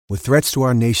With threats to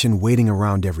our nation waiting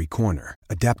around every corner,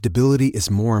 adaptability is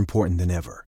more important than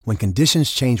ever. When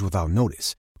conditions change without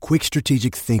notice, quick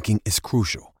strategic thinking is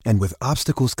crucial. And with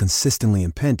obstacles consistently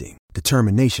impending,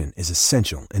 determination is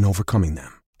essential in overcoming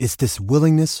them. It's this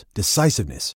willingness,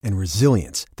 decisiveness, and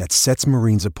resilience that sets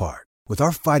Marines apart. With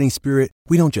our fighting spirit,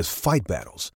 we don't just fight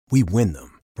battles, we win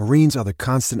them. Marines are the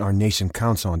constant our nation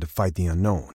counts on to fight the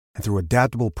unknown. And through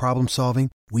adaptable problem solving,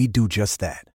 we do just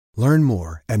that. Learn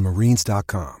more at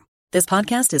marines.com. This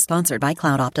podcast is sponsored by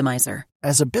Cloud Optimizer.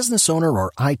 As a business owner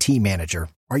or IT manager,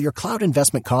 are your cloud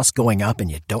investment costs going up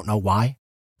and you don't know why?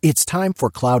 It's time for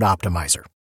Cloud Optimizer.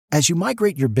 As you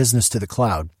migrate your business to the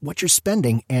cloud, what you're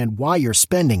spending and why you're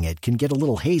spending it can get a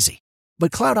little hazy.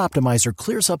 But Cloud Optimizer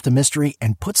clears up the mystery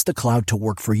and puts the cloud to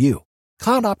work for you.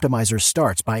 Cloud Optimizer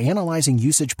starts by analyzing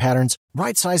usage patterns,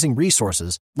 right-sizing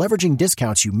resources, leveraging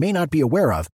discounts you may not be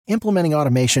aware of, implementing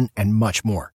automation, and much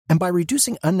more. And by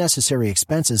reducing unnecessary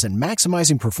expenses and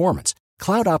maximizing performance,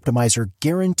 Cloud Optimizer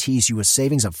guarantees you a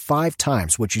savings of 5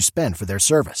 times what you spend for their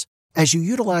service. As you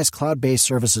utilize cloud-based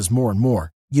services more and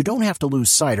more, you don't have to lose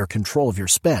sight or control of your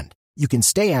spend. You can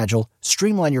stay agile,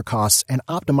 streamline your costs, and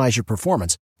optimize your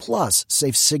performance, plus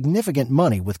save significant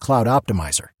money with Cloud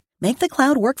Optimizer. Make the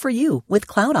cloud work for you with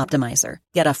Cloud Optimizer.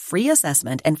 Get a free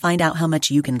assessment and find out how much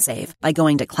you can save by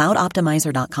going to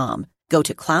cloudoptimizer.com. Go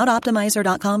to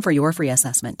cloudoptimizer.com for your free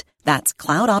assessment. That's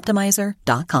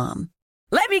cloudoptimizer.com.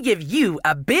 Let me give you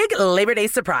a big Labor Day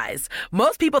surprise.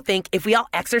 Most people think if we all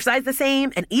exercise the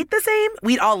same and eat the same,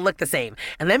 we'd all look the same.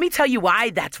 And let me tell you why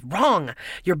that's wrong.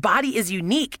 Your body is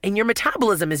unique and your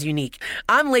metabolism is unique.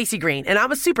 I'm Lacey Green and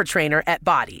I'm a super trainer at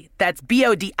Body. That's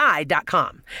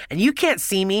BODI.com. And you can't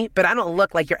see me, but I don't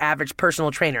look like your average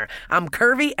personal trainer. I'm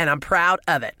curvy and I'm proud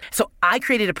of it. So I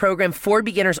created a program for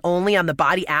beginners only on the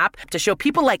Body app to show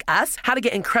people like us how to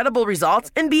get incredible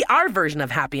results and be our version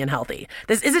of happy and healthy.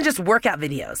 This isn't just workout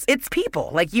videos. It's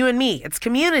people like you and me. It's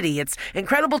community. It's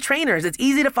incredible trainers. It's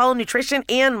easy to follow nutrition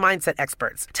and mindset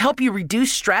experts to help you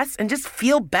reduce stress and just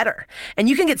feel better. And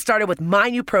you can get started with my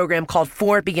new program called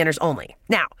For Beginners Only.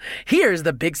 Now, here's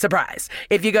the big surprise.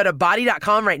 If you go to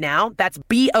body.com right now, that's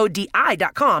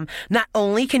BODI.com, not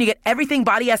only can you get everything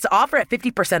Body has to offer at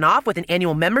 50% off with an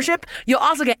annual membership, you'll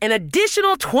also get an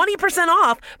additional 20%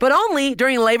 off, but only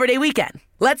during Labor Day weekend.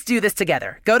 Let's do this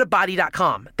together. Go to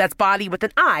body.com. That's body with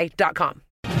an I.com.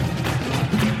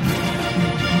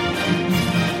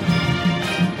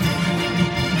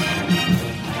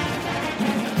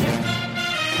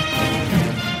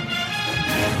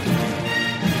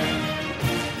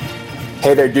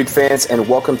 Hey there, Duke fans, and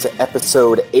welcome to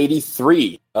episode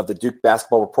 83 of the Duke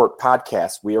Basketball Report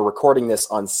podcast. We are recording this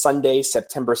on Sunday,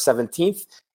 September 17th,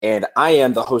 and I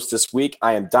am the host this week.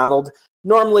 I am Donald,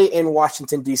 normally in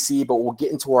Washington, D.C., but we'll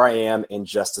get into where I am in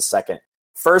just a second.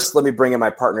 First, let me bring in my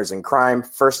partners in crime.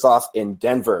 First off, in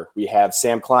Denver, we have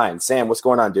Sam Klein. Sam, what's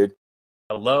going on, dude?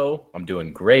 Hello, I'm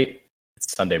doing great.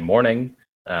 It's Sunday morning.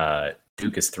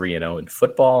 Duke is 3-0 in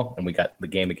football, and we got the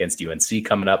game against UNC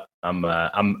coming up. I'm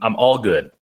all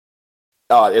good.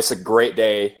 It's a great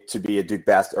day to be a Duke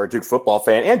football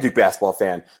fan and Duke basketball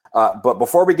fan. But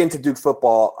before we get into Duke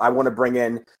football, I want to bring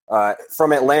in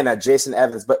from Atlanta, Jason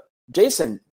Evans. But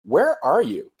Jason, where are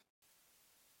you?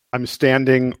 I'm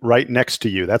standing right next to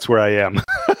you. That's where I am.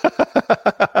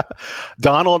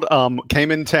 Donald came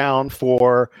in town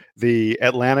for the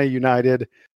Atlanta United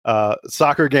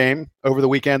soccer game over the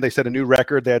weekend. They set a new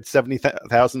record. They had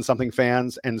 70,000 something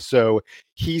fans. And so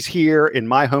he's here in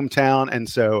my hometown. And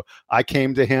so I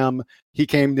came to him, he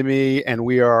came to me, and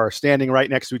we are standing right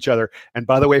next to each other. And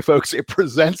by the way, folks, it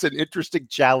presents an interesting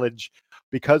challenge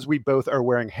because we both are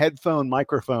wearing headphone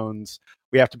microphones.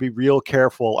 We have to be real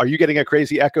careful. Are you getting a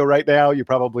crazy echo right now? You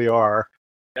probably are.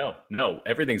 No,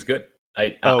 everything's good.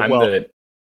 I'm the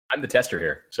tester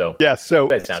here. So yeah, so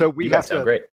we have to sound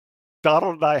great.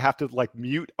 Donald and I have to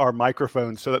mute our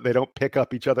microphones so that they don't pick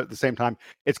up each other at the same time.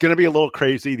 It's going to be a little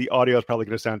crazy. The audio is probably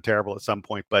going to sound terrible at some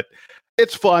point, but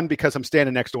it's fun because I'm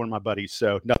standing next to one of my buddies.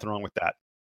 So nothing wrong with that.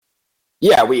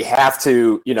 Yeah, we have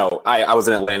to, I was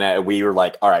in Atlanta and we were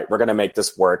like, all right, we're going to make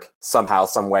this work somehow,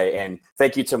 some way. And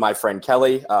thank you to my friend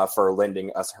Kelly for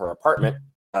lending us her apartment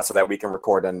so that we can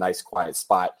record in a nice quiet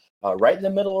spot right in the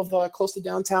middle of close to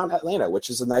downtown Atlanta,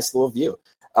 which is a nice little view.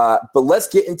 But let's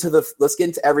get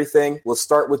into everything. Let's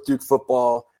start with Duke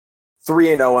football.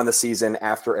 3-0 on the season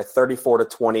after a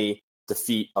 34-20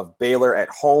 defeat of Baylor at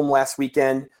home last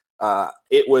weekend.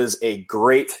 It was a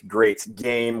great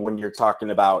game when you're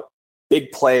talking about big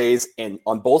plays and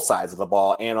on both sides of the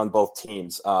ball and on both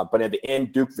teams. But at the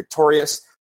end, Duke victorious,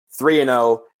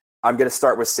 3-0. I'm going to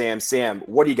start with Sam. Sam,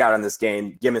 what do you got on this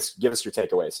game? Give us your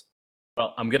takeaways.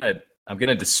 Well, I'm gonna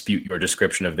gonna dispute your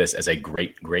description of this as a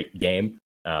great game.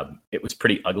 It was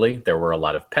pretty ugly. There were a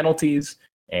lot of penalties,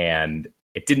 and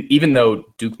it didn't. Even though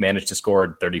Duke managed to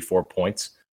score 34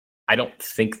 points, I don't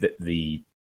think that the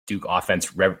Duke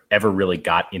offense ever really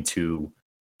got into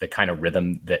the kind of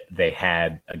rhythm that they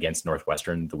had against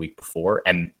Northwestern the week before.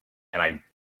 And I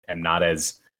am not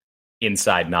as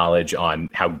inside knowledge on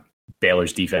how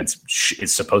Baylor's defense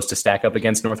is supposed to stack up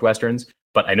against Northwestern's,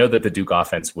 but I know that the Duke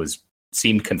offense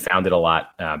seemed confounded a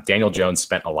lot. Daniel Jones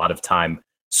spent a lot of time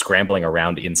scrambling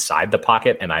around inside the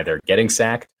pocket and either getting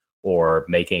sacked or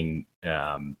making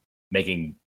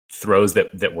throws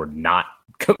that were not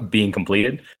being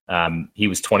completed. He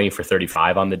was 20 for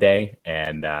 35 on the day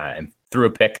and threw a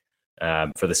pick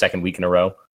for the second week in a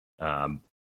row,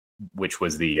 which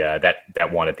was the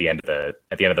that one at the end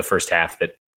of the first half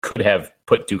that could have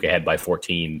put Duke ahead by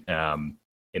 14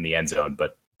 in the end zone,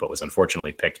 but was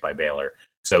unfortunately picked by Baylor.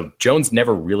 So Jones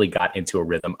never really got into a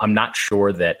rhythm. I'm not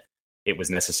sure that it was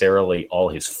necessarily all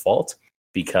his fault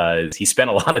because he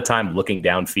spent a lot of time looking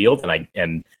downfield,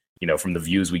 and from the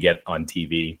views we get on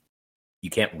TV, you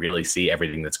can't really see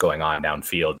everything that's going on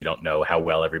downfield. You don't know how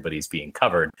well everybody's being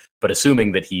covered, but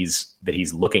assuming that he's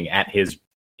looking at his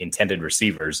intended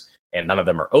receivers and none of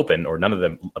them are open or none of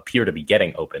them appear to be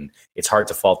getting open, it's hard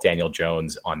to fault Daniel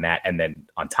Jones on that. And then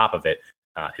on top of it,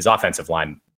 his offensive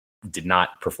line did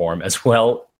not perform as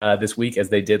well this week as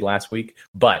they did last week,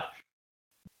 but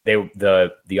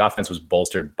the offense was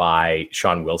bolstered by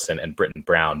Sean Wilson and Britton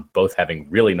Brown, both having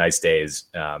really nice days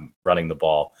running the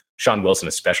ball. Sean Wilson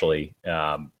especially,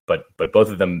 but both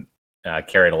of them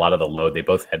carried a lot of the load. They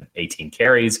both had 18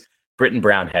 carries. Britton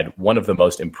Brown had one of the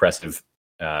most impressive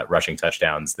rushing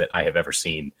touchdowns that I have ever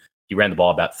seen. He ran the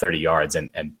ball about 30 yards and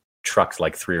trucked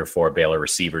like 3 or 4 Baylor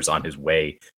receivers on his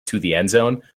way to the end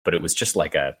zone. But it was just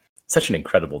like such an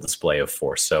incredible display of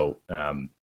force. So,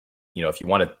 if you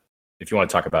want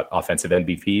to talk about offensive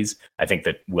MVPs, I think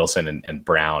that Wilson and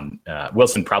Brown,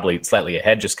 Wilson probably slightly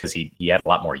ahead just because he had a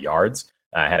lot more yards,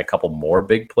 had a couple more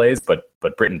big plays, but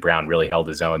Britton Brown really held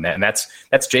his own. And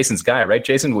that's Jason's guy, right?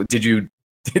 Jason, do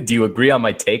you agree on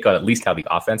my take on at least how the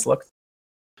offense looked?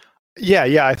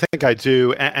 Yeah, I think I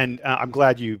do. And I'm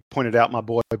glad you pointed out my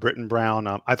boy, Britton Brown.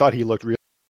 I thought he looked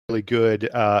really good.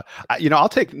 I'll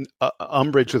take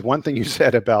umbrage with one thing you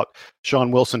said about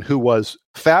Sean Wilson, who was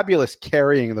fabulous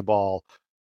carrying the ball.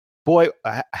 Boy,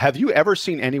 have you ever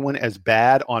seen anyone as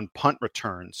bad on punt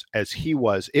returns as he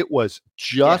was? It was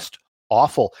just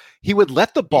awful. He would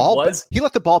let the ball. He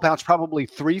let the ball bounce probably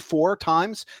 3-4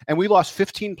 times, and we lost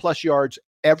 15 plus yards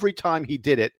every time he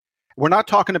did it. We're not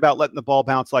talking about letting the ball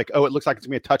bounce like, oh, it looks like it's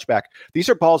going to be a touchback. These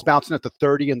are balls bouncing at the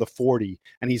 30 and the 40,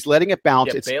 and he's letting it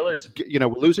bounce. It's we're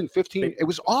losing 15. It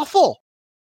was awful.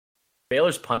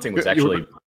 Baylor's punting was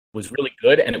really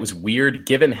good, and it was weird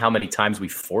given how many times we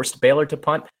forced Baylor to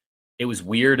punt. It was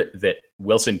weird that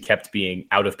Wilson kept being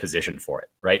out of position for it,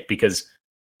 right? Because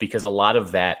a lot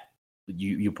of that,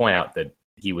 you point out that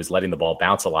he was letting the ball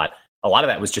bounce a lot. A lot of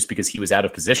that was just because he was out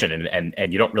of position,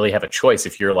 and you don't really have a choice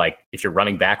if you're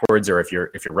running backwards or if you're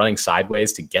running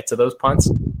sideways to get to those punts.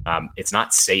 It's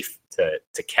not safe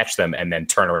to catch them and then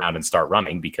turn around and start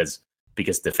running because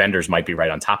defenders might be right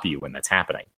on top of you when that's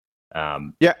happening.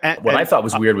 What I thought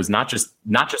was weird was not just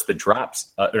the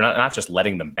drops, or not just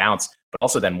letting them bounce, but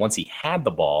also then once he had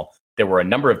the ball, there were a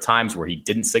number of times where he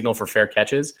didn't signal for fair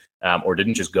catches or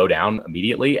didn't just go down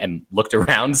immediately and looked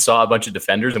around, saw a bunch of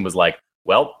defenders, and was like,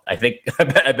 well, I think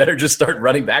I better just start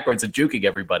running backwards and juking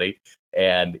everybody.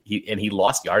 And he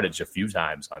lost yardage a few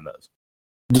times on those.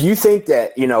 Do you think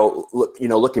that,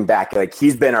 looking back, like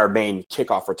he's been our main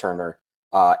kickoff returner,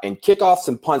 and kickoffs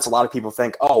and punts, a lot of people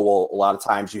think, oh, well, a lot of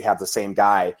times you have the same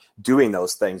guy doing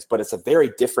those things, but it's a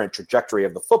very different trajectory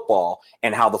of the football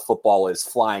and how the football is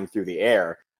flying through the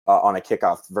air on a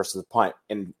kickoff versus a punt.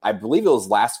 And I believe it was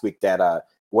last week that,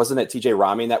 wasn't it TJ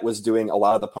Ramin that was doing a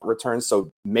lot of the punt returns?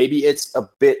 So maybe it's a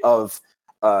bit of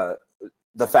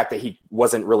the fact that he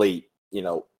wasn't really,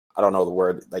 I don't know the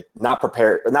word, like not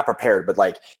prepared, but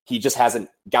like he just hasn't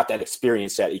got that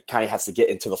experience yet. He kind of has to get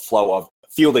into the flow of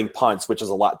fielding punts, which is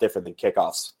a lot different than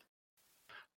kickoffs.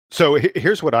 So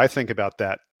here's what I think about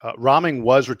that. Ramin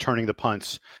was returning the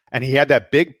punts, and he had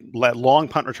that big, long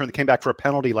punt return that came back for a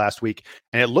penalty last week,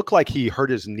 and it looked like he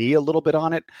hurt his knee a little bit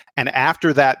on it. And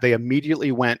after that, they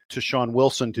immediately went to Sean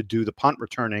Wilson to do the punt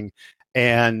returning,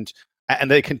 and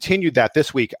they continued that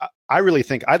this week. I really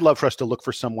think I'd love for us to look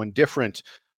for someone different,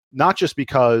 not just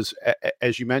because,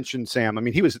 as you mentioned, Sam, I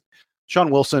mean, Sean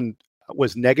Wilson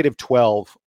was -12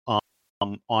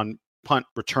 on punt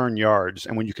return yards.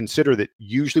 And when you consider that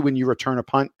usually when you return a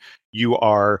punt, you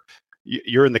are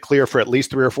you're in the clear for at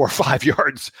least 3 or 4 or 5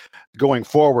 yards going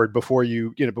forward before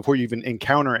you even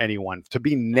encounter anyone. To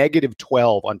be negative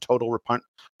 12 on total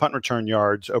punt return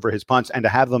yards over his punts, and to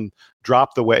have them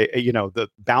drop the way, the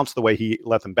bounce the way he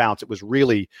let them bounce, it was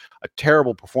really a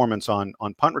terrible performance on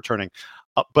punt returning.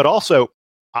 But also,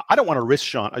 I don't want to risk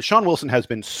Sean. Sean Wilson has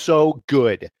been so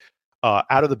good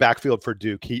out of the backfield for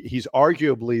Duke. He's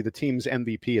arguably the team's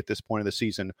MVP at this point of the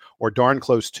season, or darn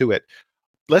close to it.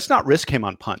 Let's not risk him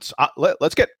on punts.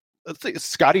 Let's see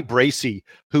Scotty Bracey,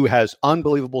 who has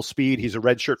unbelievable speed. He's a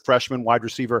redshirt freshman wide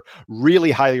receiver,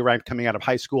 really highly ranked coming out of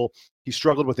high school. He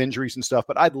struggled with injuries and stuff,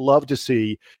 but I'd love to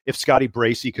see if Scotty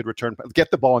Bracey could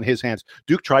get the ball in his hands.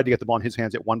 Duke tried to get the ball in his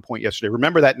hands at one point yesterday.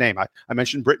 Remember that name? I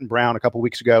mentioned Britton Brown a couple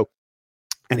weeks ago,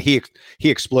 and he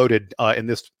exploded in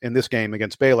this game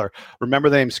against Baylor. Remember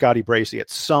the name Scotty Bracey. At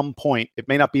some point, it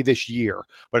may not be this year,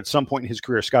 but at some point in his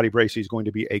career, Scotty Bracey is going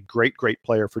to be a great, great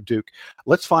player for Duke.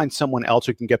 Let's find someone else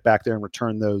who can get back there and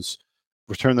return those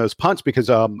punts, because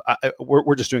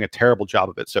we're just doing a terrible job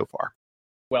of it so far.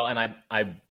 Well, and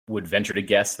I would venture to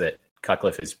guess that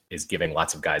Cutcliffe is giving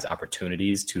lots of guys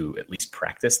opportunities to at least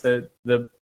practice the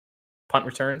punt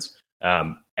returns,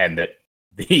 and that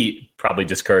the probably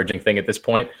discouraging thing at this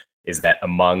point is that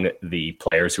among the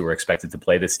players who are expected to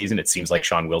play this season, it seems like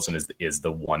Sean Wilson is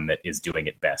the one that is doing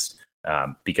it best,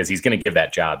 because he's going to give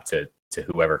that job to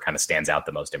whoever kind of stands out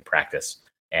the most in practice.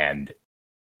 And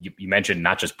you mentioned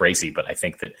not just Bracey, but I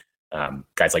think that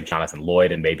guys like Jonathan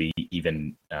Lloyd, and maybe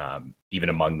even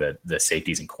among the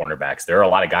safeties and cornerbacks, there are a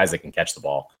lot of guys that can catch the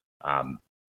ball.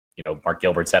 Mark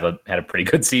Gilbert's had a pretty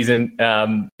good season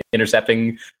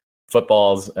intercepting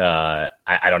footballs. I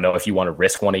don't know if you want to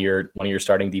risk one of your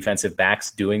starting defensive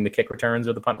backs doing the kick returns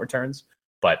or the punt returns,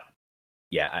 but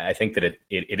yeah, I think that it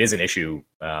is an issue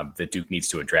that Duke needs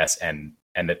to address, and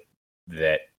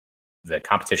that the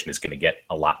competition is going to get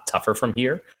a lot tougher from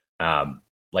here.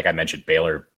 Like I mentioned,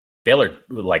 Baylor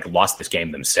like lost this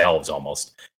game themselves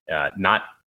almost. Not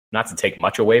to take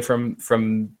much away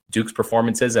from Duke's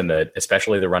performances, and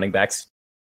especially the running backs,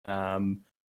 the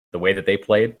way that they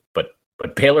played,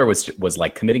 but Baylor was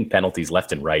like committing penalties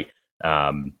left and right,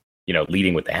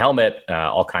 leading with the helmet,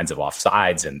 all kinds of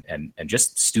offsides and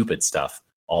just stupid stuff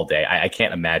all day. I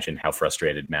can't imagine how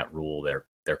frustrated Matt Rule,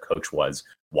 their coach, was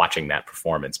watching that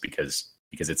performance, because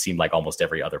it seemed like almost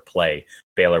every other play,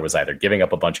 Baylor was either giving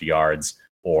up a bunch of yards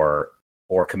or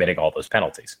committing all those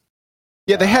penalties.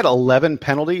 Yeah, they had 11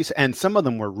 penalties, and some of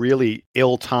them were really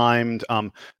ill-timed.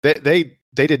 They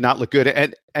did not look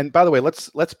good. And by the way,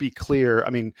 let's be clear.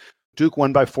 I mean, Duke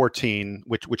won by 14,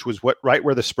 which was right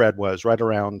where the spread was, right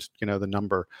around the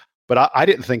number. But I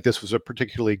didn't think this was a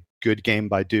particularly good game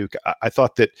by Duke. I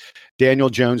thought that Daniel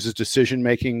Jones's decision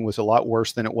making was a lot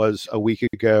worse than it was a week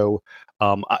ago.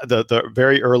 The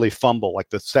very early fumble, like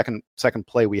the second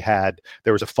play we had,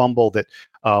 there was a fumble that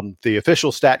the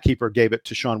official stat keeper gave it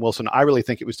to Sean Wilson. I really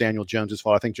think it was Daniel Jones's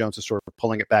fault. I think Jones is sort of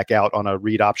pulling it back out on a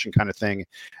read option kind of thing,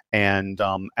 and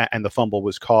the fumble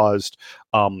was caused.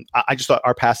 I just thought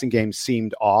our passing game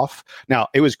seemed off. Now,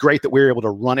 it was great that we were able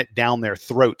to run it down their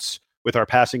throats with our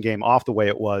passing game off the way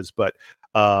it was, but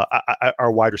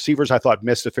our wide receivers, I thought,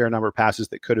 missed a fair number of passes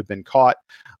that could have been caught.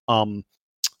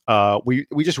 We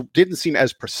just didn't seem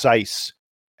as precise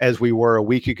as we were a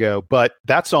week ago, but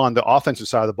that's on the offensive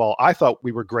side of the ball. I thought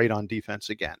we were great on defense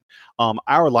again.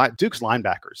 Duke's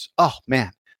linebackers, oh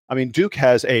man. I mean, Duke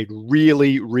has a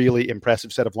really, really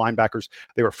impressive set of linebackers.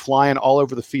 They were flying all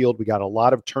over the field. We got a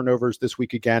lot of turnovers this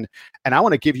week again. And I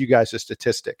want to give you guys a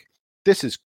statistic. This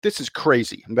is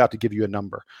crazy. I'm about to give you a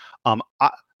number.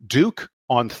 Duke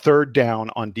on third down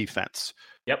on defense.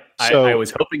 Yep. So, I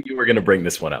was hoping you were going to bring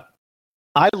this one up.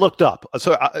 I looked up.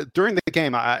 So during the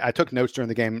game, I took notes during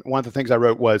the game. One of the things I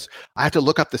wrote was, I have to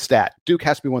look up the stat. Duke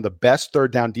has to be one of the best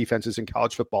third down defenses in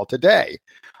college football today.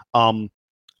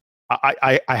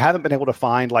 I haven't been able to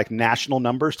find like national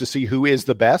numbers to see who is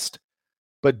the best,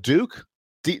 but Duke's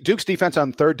defense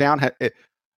on third down had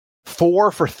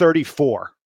 4 for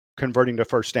 34 converting to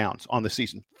first downs on the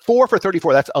season. 4 for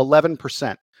 34. That's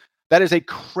 11%. That is a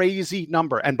crazy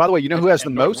number. And by the way, you know who has the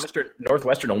most?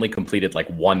 Northwestern only completed like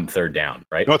 1 third down,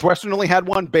 right? Northwestern only had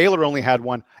 1. Baylor only had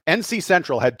 1. NC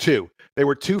Central had 2. They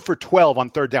were 2 for 12 on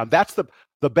third down. That's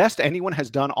the best anyone has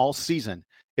done all season,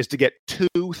 is to get 2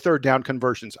 third down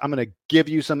conversions. I'm going to give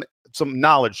you some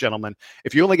knowledge, gentlemen.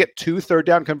 If you only get 2 third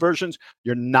down conversions,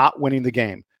 you're not winning the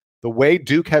game. The way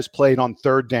Duke has played on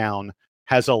third down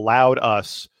has allowed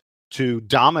us to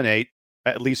dominate,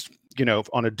 at least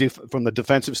on from the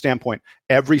defensive standpoint,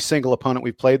 every single opponent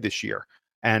we've played this year.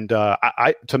 And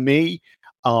to me,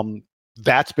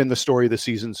 that's been the story of the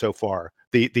season so far.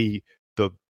 The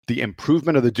the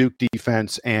improvement of the Duke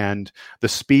defense and the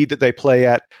speed that they play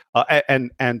at,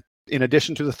 and in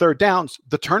addition to the third downs,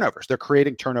 the turnovers. They're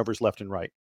creating turnovers left and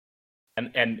right.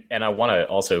 And I want to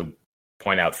also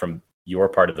point out from your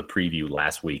part of the preview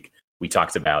last week, we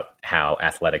talked about how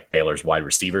athletic Baylor's wide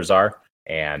receivers are,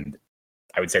 and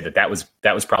I would say that was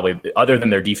probably, other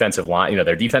than their defensive line,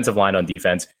 their defensive line on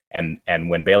defense, and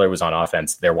when Baylor was on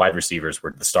offense, their wide receivers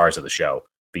were the stars of the show,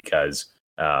 because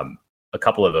a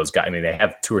couple of those guys, they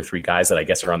have 2 or 3 guys that I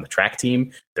guess are on the track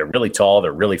team. They're really tall,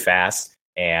 they're really fast,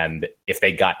 and if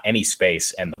they got any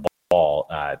space and the ball,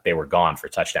 they were gone for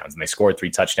touchdowns, and they scored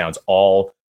 3 touchdowns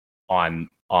all on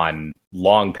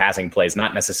long passing plays,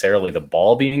 not necessarily the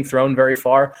ball being thrown very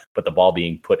far, but the ball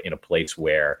being put in a place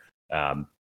where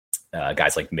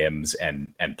guys like Mims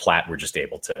and Platt were just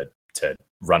able to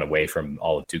run away from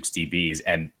all of Duke's DBs.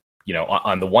 And,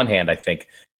 on the one hand, I think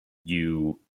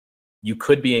you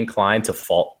could be inclined to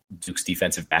fault Duke's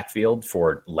defensive backfield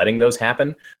for letting those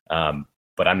happen.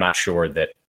 But I'm not sure that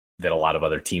a lot of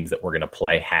other teams that we're going to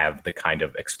play have the kind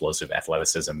of explosive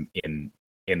athleticism in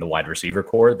the wide receiver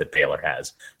core that Baylor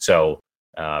has. So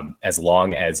as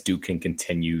long as Duke can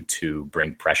continue to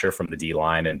bring pressure from the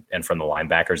D-line and from the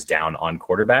linebackers down on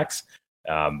quarterbacks,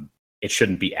 it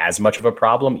shouldn't be as much of a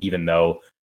problem, even though,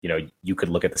 you could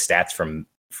look at the stats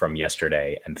from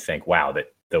yesterday and think, wow,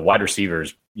 that the wide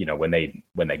receivers, when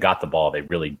they got the ball, they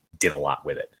really did a lot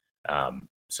with it.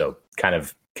 So kind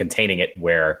of containing it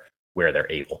where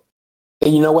they're able.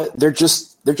 And you know what? They're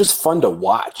just fun to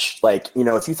watch. Like,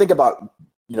 if you think about,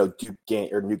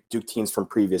 Duke teams from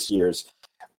previous years,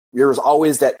 there was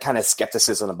always that kind of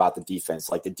skepticism about the defense.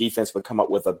 Like, the defense would come up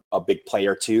with a big play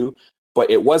or two,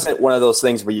 but it wasn't one of those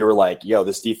things where you were like, yo,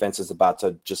 this defense is about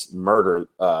to just murder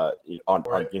or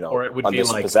it would on be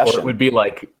this like, possession. Or it would be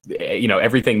like,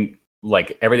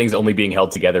 everything's only being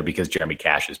held together because Jeremy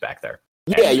Cash is back there.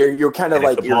 Yeah, you're kind of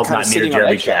like, you're kind of sitting on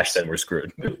Jeremy eggshells. Cash, then we're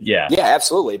screwed. Yeah,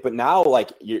 absolutely. But now,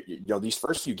 like, these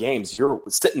first few games, you're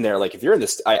sitting there like, if you're in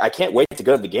this, I can't wait to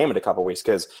go to the game in a couple of weeks,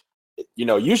 because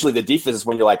usually the defense is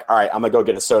when you're like, all right, I'm gonna go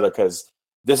get a soda because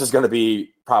this is going to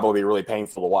be probably really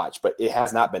painful to watch. But it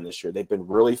has not been this year. They've been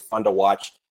really fun to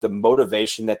watch. The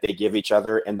motivation that they give each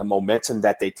other and the momentum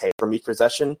that they take from each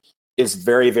possession is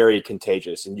very, very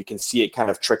contagious, and you can see it kind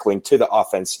of trickling to the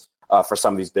offense for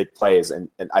some of these big plays. And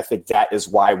I think that is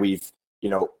why we've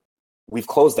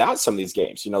closed out some of these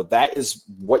games. That is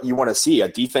what you want to see. A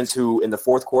defense who in the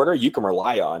fourth quarter you can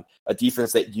rely on, a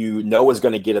defense that is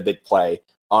going to get a big play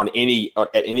at any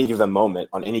given moment,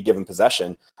 on any given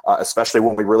possession, especially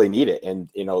when we really need it. And,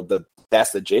 the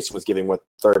stats that Jason was giving with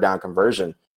third down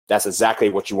conversion, that's exactly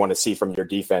what you want to see from your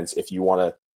defense if you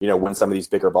want to, win some of these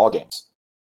bigger ball games.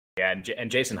 Yeah.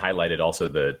 And Jason highlighted also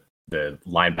the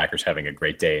linebackers having a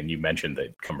great day, and you mentioned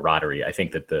the camaraderie. I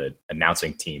think that the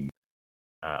announcing team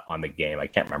on the game, I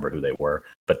can't remember who they were,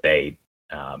 but they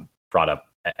brought up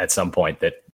at some point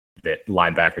that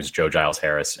linebackers Joe Giles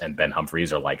Harris and Ben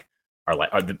Humphreys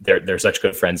they're such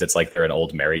good friends. It's like they're an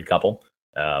old married couple,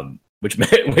 which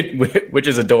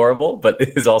is adorable, but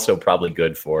is also probably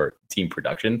good for team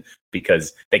production,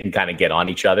 because they can kind of get on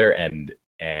each other and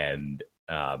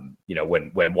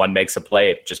when one makes a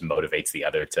play, it just motivates the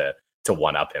other to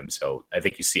one up him. So I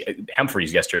think you see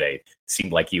Humphreys yesterday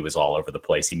seemed like he was all over the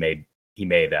place. He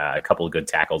made a couple of good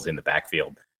tackles in the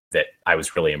backfield that I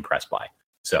was really impressed by.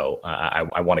 So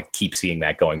I want to keep seeing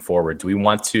that going forward. Do we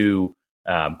want to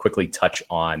quickly touch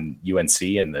on UNC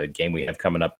and the game we have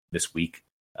coming up this week?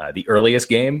 The earliest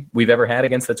game we've ever had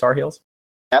against the Tar Heels?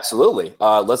 Absolutely.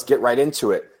 Let's get right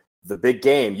into it. The big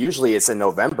game, usually it's in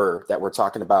November that we're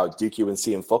talking about Duke UNC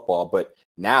in football, but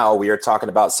now we are talking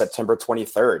about September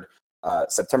 23rd.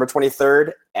 September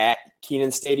 23rd at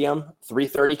Kenan Stadium,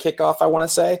 3:30 kickoff, I want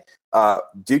to say.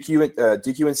 Duke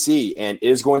UNC, and it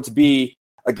is going to be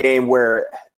a game where,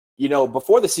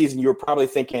 before the season, you were probably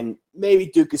thinking maybe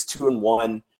Duke is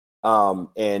 2-1,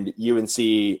 and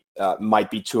UNC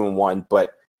might be 2-1,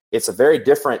 but it's a very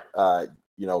different,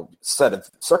 set of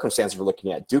circumstances we're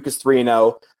looking at. Duke is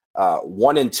 3-0.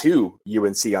 1-2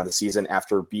 UNC on the season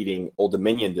after beating Old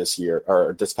Dominion this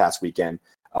past weekend.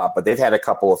 But they've had a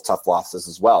couple of tough losses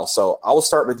as well. So I will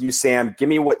start with you, Sam. Give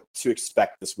me what to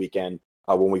expect this weekend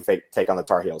when we take on the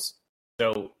Tar Heels.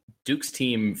 So Duke's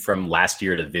team from last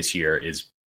year to this year is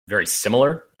very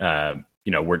similar.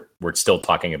 We're still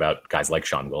talking about guys like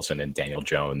Sean Wilson and Daniel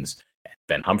Jones, and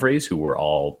Ben Humphreys, who were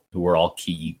all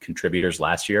key contributors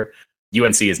last year.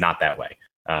 UNC is not that way.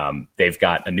 They've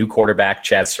got a new quarterback,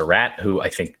 Chaz Surratt, who I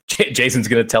think Jason's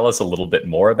going to tell us a little bit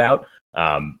more about.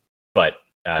 But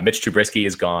Mitch Trubisky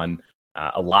is gone.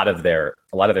 A lot of their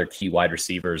key wide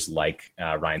receivers, like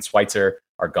Ryan Schweitzer,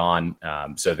 are gone.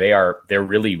 So they're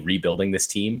really rebuilding this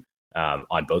team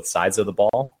on both sides of the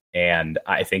ball. And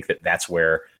I think that's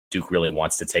where Duke really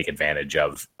wants to take advantage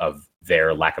of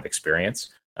their lack of experience.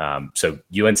 So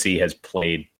UNC has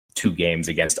played 2 games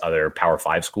against other Power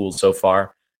 5 schools so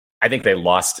far. I think they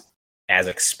lost as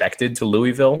expected to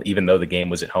Louisville, even though the game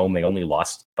was at home. They only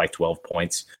lost by 12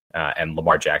 points, and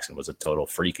Lamar Jackson was a total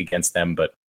freak against them.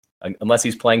 But unless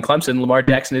he's playing Clemson, Lamar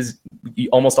Jackson is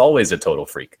almost always a total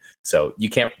freak. So you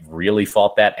can't really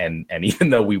fault that. And even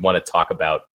though we want to talk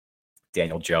about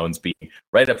Daniel Jones being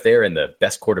right up there in the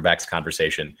best quarterbacks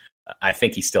conversation, I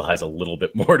think he still has a little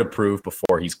bit more to prove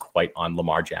before he's quite on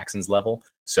Lamar Jackson's level.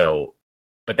 So,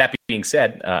 but that being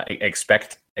said,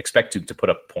 expect to put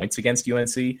up points against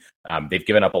UNC. They've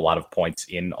given up a lot of points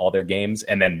in all their games.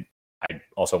 And then I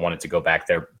also wanted to go back.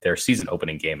 Their season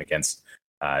opening game against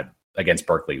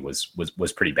Berkeley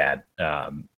was pretty bad.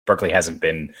 Berkeley hasn't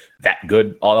been that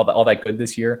good, all that good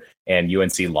this year, and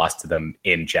UNC lost to them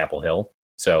in Chapel Hill.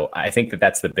 So I think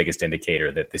that's the biggest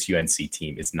indicator that this UNC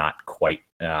team is not quite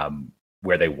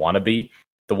where they want to be.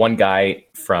 The one guy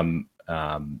from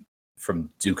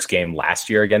Duke's game last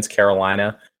year against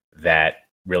Carolina that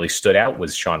really stood out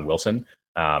was Sean Wilson.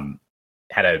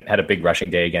 Had a big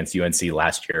rushing day against UNC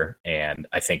last year, and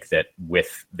I think that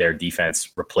with their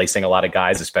defense replacing a lot of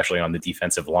guys, especially on the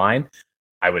defensive line,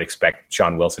 I would expect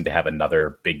Sean Wilson to have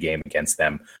another big game against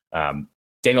them.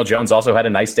 Daniel Jones also had a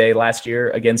nice day last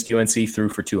year against UNC, threw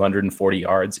for 240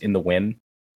 yards in the win.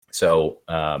 So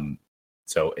the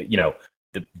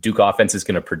Duke offense is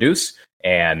going to produce,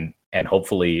 and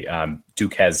hopefully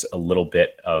Duke has a little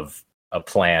bit of a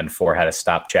plan for how to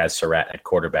stop Chaz Surratt at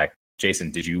quarterback. Jason,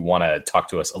 did you want to talk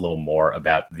to us a little more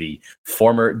about the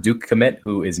former Duke commit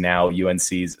who is now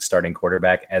UNC's starting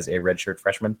quarterback as a redshirt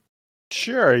freshman?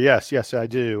 Sure. Yes, I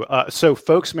do. So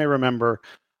folks may remember,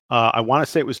 I want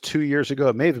to say it was 2 years ago.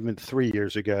 It may have been 3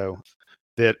 years ago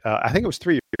that I think it was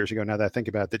 3 years ago now that I think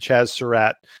about it, that Chaz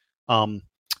Surratt,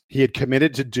 he had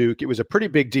committed to Duke. It was a pretty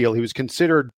big deal. He was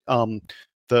considered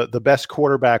the best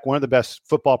quarterback, one of the best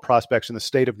football prospects in the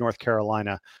state of North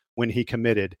Carolina when he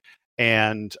committed.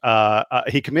 And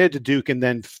he committed to Duke, and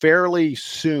then fairly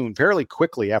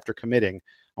quickly after committing,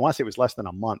 I want to say it was less than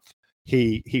a month,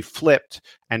 he flipped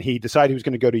and he decided he was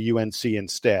going to go to UNC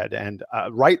instead. And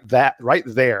right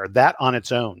there, that on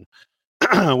its own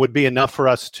would be enough for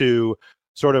us to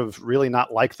sort of really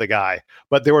not like the guy.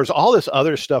 But there was all this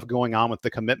other stuff going on with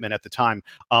the commitment at the time.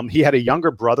 He had a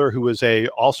younger brother who was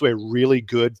also a really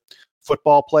good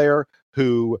football player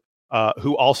who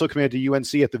also committed to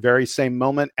UNC at the very same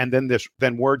moment. And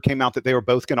then word came out that they were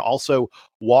both going to also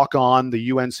walk on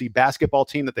the UNC basketball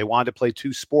team, that they wanted to play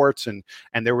 2 sports. And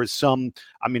there was some,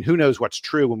 I mean, who knows what's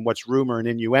true and what's rumor and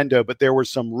innuendo, but there were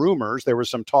some rumors. There was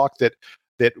some talk that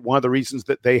one of the reasons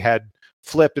that they had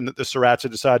flipped and that the Surratts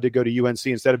had decided to go to UNC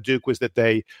instead of Duke was that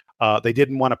they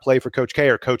didn't want to play for Coach K,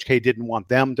 or Coach K didn't want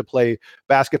them to play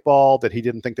basketball, that he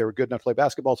didn't think they were good enough to play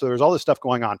basketball. So there was all this stuff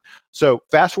going on. So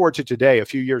fast forward to today, a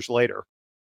few years later,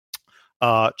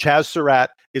 Chaz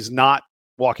Surratt is not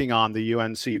walking on the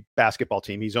UNC basketball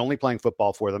team. He's only playing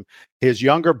football for them. His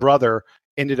younger brother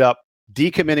ended up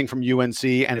decommitting from UNC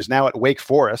and is now at Wake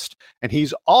Forest. And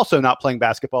he's also not playing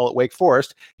basketball at Wake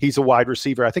Forest. He's a wide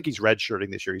receiver. I think he's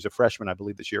redshirting this year. He's a freshman, I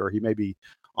believe, this year, or he may be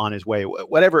on his way.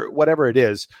 Whatever it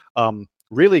is,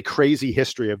 really crazy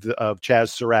history of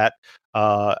Chaz Surratt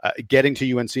getting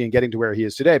to UNC and getting to where he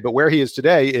is today. But where he is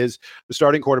today is the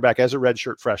starting quarterback as a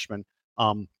redshirt freshman.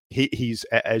 He's,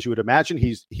 as you would imagine,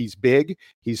 he's big,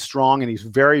 he's strong, and he's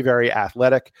very, very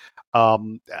athletic.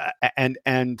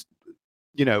 And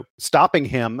stopping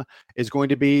him is going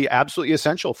to be absolutely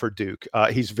essential for Duke.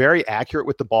 He's very accurate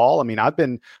with the ball. I mean, I've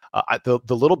been the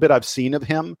little bit I've seen of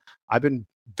him, I've been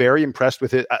very impressed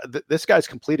with it. This guy's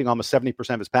completing almost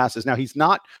 70% of his passes. Now, he's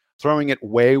not throwing it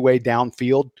way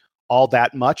downfield all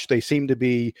that much. They seem to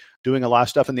be doing a lot of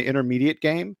stuff in the intermediate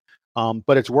game,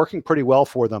 but it's working pretty well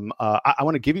for them. I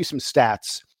want to give you some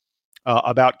stats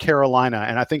about Carolina,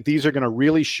 and I think these are going to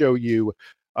really show you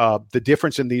the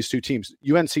difference in these two teams.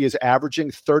 UNC is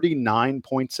averaging 39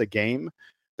 points a game.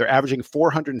 They're averaging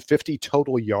 450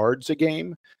 total yards a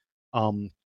game.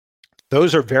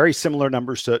 Those are very similar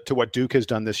numbers to what Duke has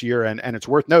done this year. And it's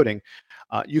worth noting,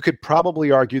 you could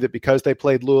probably argue that because they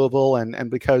played Louisville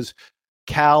and because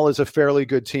Cal is a fairly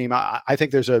good team, I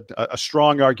think there's a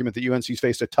strong argument that UNC's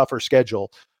faced a tougher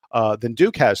schedule than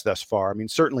Duke has thus far. I mean,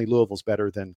 certainly Louisville's better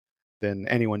than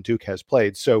anyone Duke has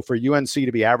played. So for UNC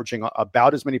to be averaging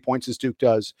about as many points as Duke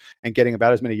does and getting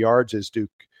about as many yards as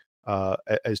Duke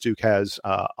has,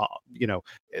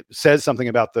 it says something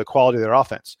about the quality of their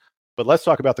offense. But let's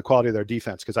talk about the quality of their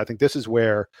defense, because I think this is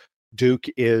where Duke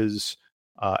is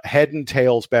head and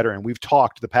tails better. And we've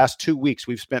talked the past 2 weeks,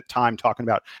 we've spent time talking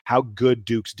about how good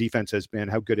Duke's defense has been,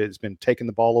 how good it has been taking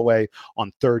the ball away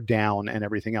on third down and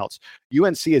everything else.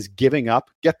 UNC is giving up,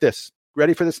 get this,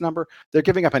 ready for this number? They're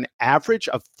giving up an average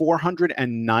of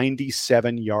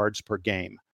 497 yards per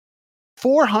game.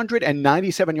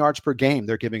 497 yards per game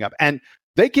they're giving up. And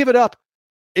they give it up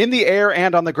in the air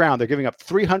and on the ground. They're giving up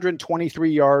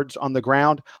 323 yards on the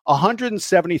ground,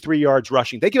 173 yards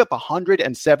rushing. They give up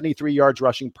 173 yards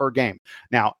rushing per game.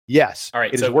 Now, yes, all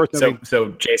right, it is worth noting.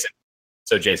 So Jason,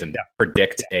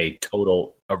 predict a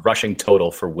rushing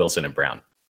total for Wilson and Brown.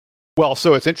 Well,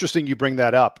 so it's interesting you bring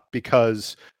that up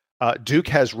because Duke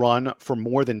has run for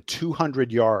more than 200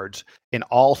 yards in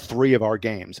all three of our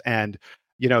games. And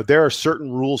you know, there are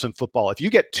certain rules in football. If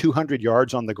you get 200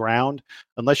 yards on the ground,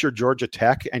 unless you're Georgia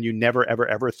Tech and you never, ever,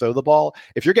 ever throw the ball,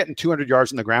 if you're getting 200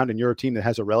 yards on the ground and you're a team that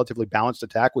has a relatively balanced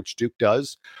attack, which Duke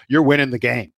does, you're winning the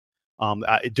game.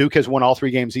 Duke has won all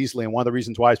three games easily, and one of the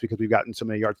reasons why is because we've gotten so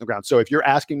many yards on the ground. So if you're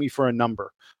asking me for a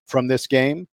number from this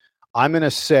game, I'm going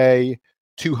to say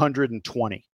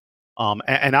 220.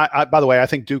 And I, by the way, I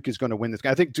think Duke is going to win this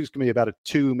game. I think Duke's going to be about a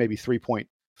 2, maybe 3 point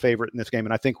favorite in this game,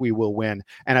 and I think we will win.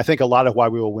 And I think a lot of why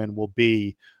we will win will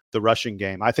be the rushing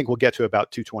game. I think we'll get to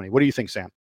about 220. What do you think,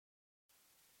 Sam?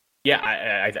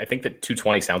 Yeah, I think that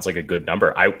 220 sounds like a good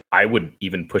number. I would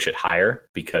even push it higher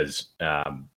because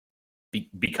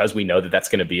we know that that's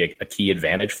going to be a key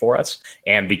advantage for us,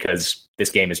 and because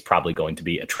this game is probably going to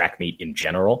be a track meet in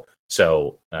general.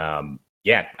 So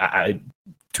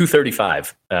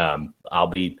 235. I'll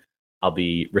be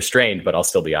restrained, but I'll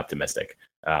still be optimistic.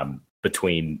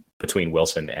 Between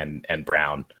Wilson and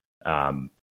Brown, I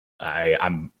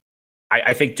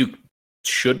think Duke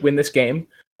should win this game,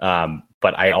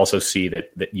 but I also see that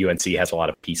UNC has a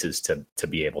lot of pieces to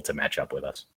be able to match up with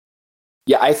us.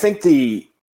 Yeah, I think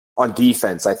on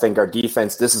defense, I think our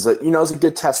defense, this is it's a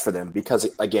good test for them because,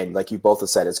 again, like you both have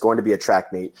said, it's going to be a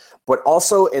track meet, but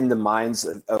also in the minds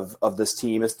of this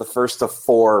team, it's the first of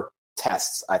 4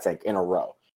 tests, I think, in a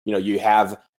row. You know, you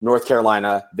have North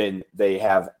Carolina, then they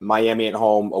have Miami at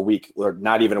home a week, or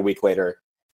not even a week later,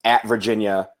 at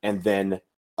Virginia, and then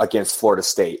against Florida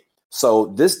State. So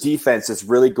this defense is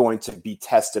really going to be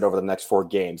tested over the next 4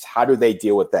 games. How do they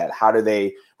deal with that? How do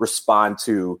they respond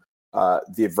to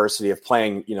the adversity of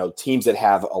playing, teams that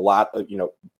have a lot of,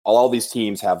 all these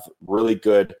teams have really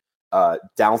good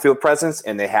downfield presence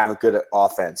and they have a good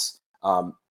offense.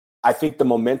 I think the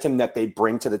momentum that they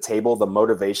bring to the table, the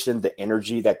motivation, the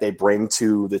energy that they bring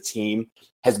to the team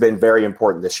has been very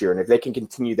important this year. And if they can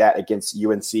continue that against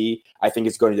UNC, I think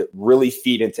it's going to really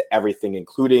feed into everything,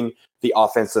 including the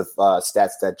offensive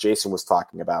stats that Jason was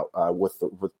talking about with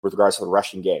regards to the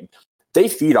rushing game. They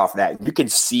feed off that. You can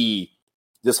see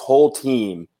this whole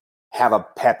team have a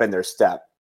pep in their step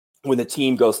when the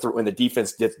team goes through, when the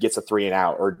defense gets a 3 and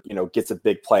out, or gets a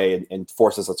big play and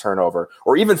forces a turnover,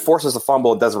 or even forces a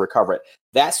fumble and doesn't recover it.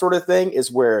 That sort of thing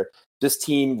is where this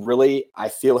team really, I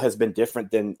feel, has been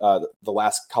different than the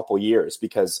last couple years,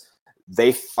 because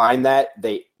they find that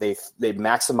they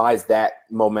maximize that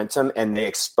momentum and they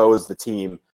expose the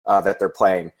team that they're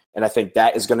playing. And I think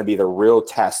that is going to be the real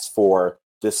test for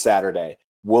this Saturday.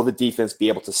 Will the defense be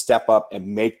able to step up and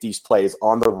make these plays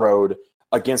on the road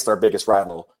against our biggest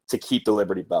rival to keep the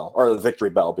Liberty Bell or the Victory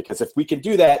Bell? Because if we can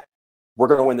do that, we're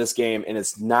going to win this game, and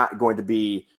it's not going to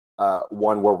be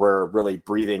one where we're really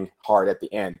breathing hard at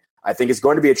the end. I think it's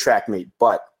going to be a track meet,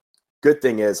 but good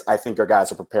thing is I think our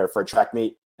guys are prepared for a track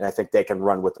meet, and I think they can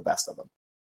run with the best of them.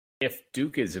 If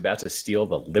Duke is about to steal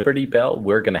the Liberty Bell,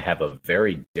 we're going to have a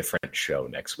very different show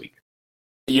next week.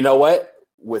 You know what?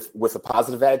 With a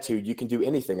positive attitude, you can do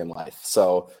anything in life.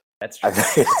 So that's true.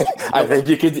 I think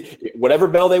you could, whatever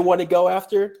bell they want to go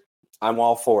after, I'm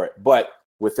all for it, but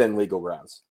within legal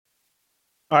grounds.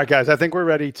 All right, guys, I think we're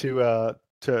ready to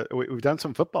we've done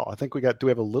some football. I think do we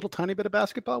have a little tiny bit of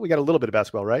basketball? We got a little bit of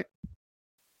basketball, right?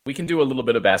 We can do a little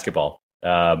bit of basketball.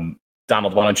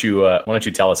 Donald, why don't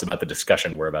you tell us about the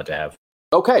discussion we're about to have?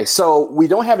 Okay, so we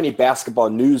don't have any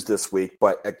basketball news this week,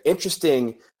 but an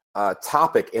interesting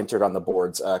topic entered on the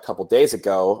boards a couple days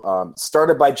ago,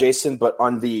 started by Jason, but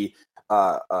on the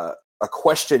a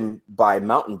question by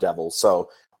Mountain Devil. So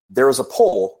there was a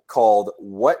poll called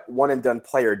 "What one and done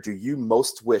player do you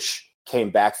most wish came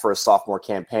back for a sophomore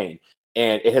campaign?"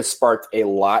 And it has sparked a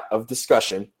lot of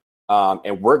discussion,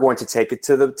 and we're going to take it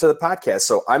to the podcast.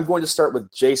 So I'm going to start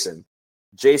with Jason.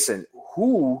 Jason,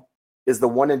 who is the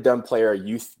one and done player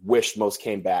you wish most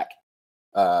came back?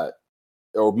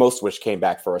 Or most wish came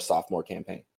back for a sophomore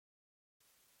campaign?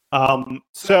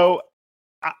 So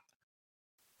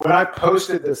when I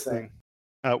posted this thing,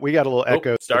 We got a little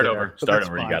echo. Start there, over. but Start that's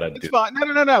over. fine. You got to It's do fine.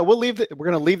 No. We're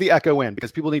going to leave the echo in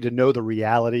because people need to know the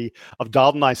reality of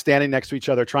Dalton and I standing next to each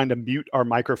other, trying to mute our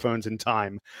microphones in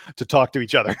time to talk to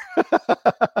each other.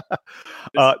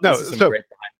 This is some great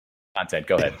content.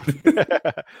 Go ahead.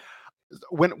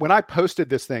 When I posted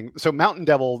this thing, so Mountain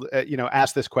Devil,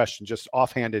 asked this question just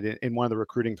offhanded in one of the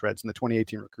recruiting threads, in the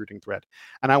 2018 recruiting thread.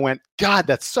 And I went, God,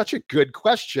 that's such a good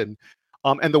question.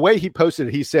 And the way he posted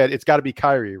it, he said, it's got to be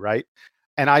Kyrie, right?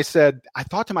 And I said, I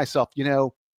thought to myself,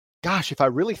 gosh, if I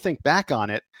really think back on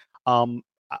it, I'm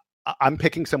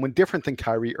picking someone different than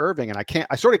Kyrie Irving. And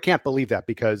I sort of can't believe that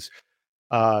because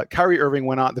Kyrie Irving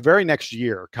went on the very next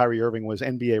year. Kyrie Irving was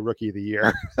NBA Rookie of the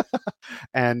Year,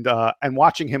 and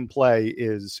watching him play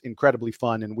is incredibly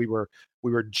fun. And we were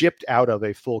gypped out of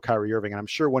a full Kyrie Irving, and I'm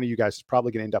sure one of you guys is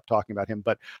probably going to end up talking about him.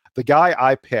 But the guy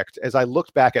I picked, as I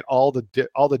looked back at all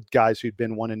the guys who'd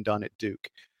been one and done at Duke,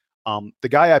 the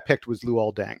guy I picked was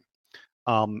Luol Deng.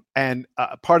 And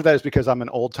part of that is because I'm an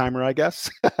old timer, I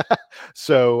guess.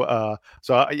 So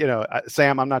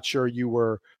Sam, I'm not sure you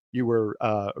were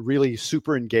really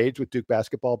super engaged with Duke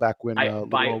basketball back when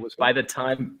Luol was. By the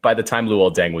time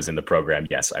Luol Deng was in the program,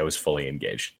 yes, I was fully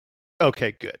engaged.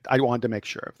 Okay, good. I wanted to make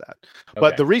sure of that. Okay.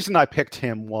 But the reason I picked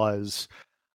him was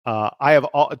I have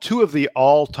two of the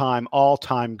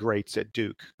all-time greats at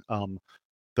Duke.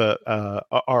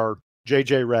 Are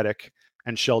J.J. Redick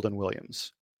and Sheldon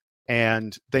Williams,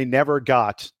 and they never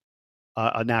got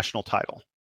a national title.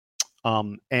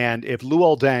 And if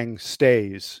Luol Deng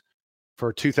stays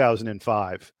for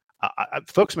 2005,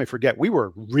 folks may forget we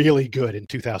were really good in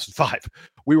 2005.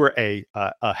 We were a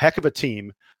heck of a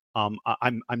team. I'm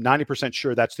 90%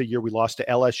 sure that's the year we lost to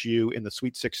LSU in the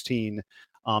Sweet 16.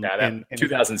 And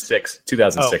 2006.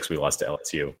 2006 we lost to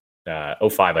LSU.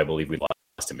 05, I believe we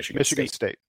lost to Michigan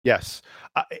State. Yes.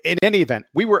 In any event,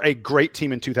 we were a great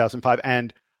team in 2005,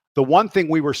 and the one thing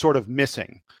we were sort of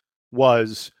missing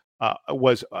was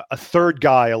a third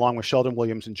guy along with Sheldon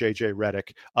Williams and J.J.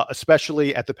 Redick,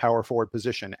 especially at the power forward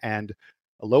position. And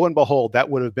lo and behold, that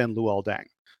would have been Luol Deng.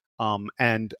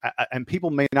 And people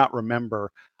may not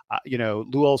remember,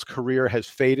 Luol's career has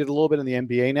faded a little bit in the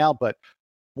NBA now, but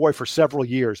boy, for several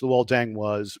years, Luol Deng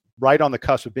was right on the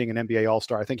cusp of being an NBA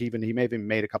All-Star. I think he may have even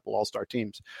made a couple All-Star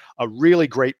teams. A really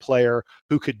great player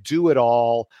who could do it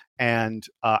all. And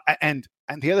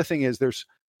the other thing is there's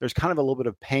kind of a little bit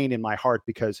of pain in my heart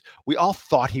because we all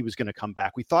thought he was going to come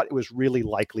back. We thought it was really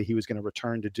likely he was going to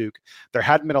return to Duke. There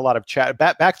hadn't been a lot of chat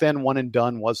back then. One and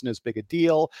done wasn't as big a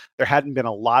deal. There hadn't been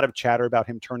a lot of chatter about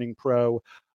him turning pro.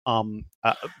 And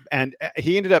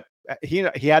he ended up, he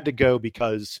had to go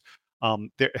because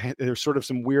there's sort of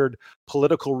some weird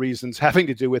political reasons having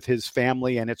to do with his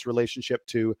family and its relationship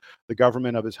to the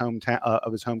government of his hometown,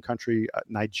 of his home country,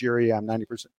 Nigeria. I'm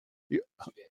 90%.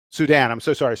 Sudan. I'm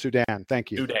so sorry, Sudan.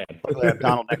 Thank you. Sudan. I have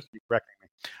Donald next to you correcting me.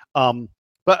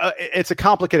 But it's a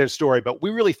complicated story. But we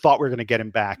really thought we were going to get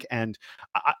him back, and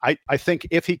I think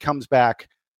if he comes back,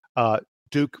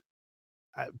 Duke.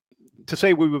 To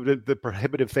say we were the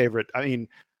prohibitive favorite, I mean,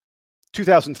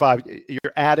 2005,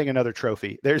 you're adding another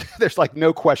trophy. There's like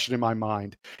no question in my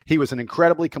mind. He was an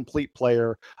incredibly complete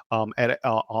player on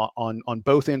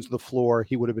both ends of the floor.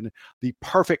 He would have been the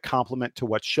perfect complement to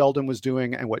what Sheldon was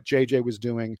doing and what JJ was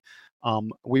doing.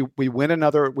 We win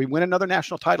another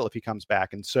national title if he comes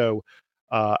back, and so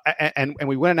and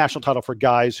we win a national title for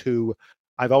guys who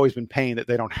I've always been paying that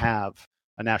they don't have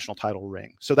a national title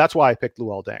ring. So that's why I picked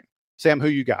Luol Deng. Sam, who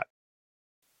you got?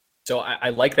 So I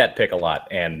like that pick a lot,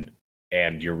 and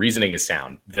your reasoning is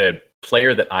sound. The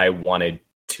player that I wanted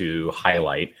to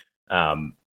highlight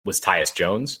was Tyus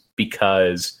Jones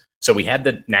so we had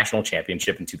the national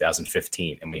championship in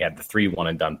 2015, and we had the 3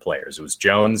 one-and-done players. It was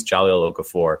Jones, Jahlil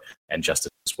Okafor, and Justice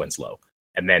Winslow.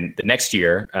 And then the next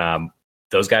year,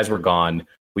 those guys were gone.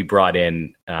 We brought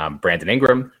in Brandon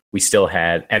Ingram.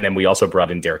 And then we also brought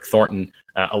in Derek Thornton,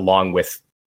 along with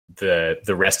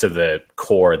the rest of the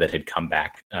core that had come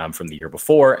back from the year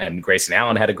before. And Grayson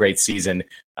Allen had a great season.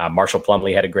 Marshall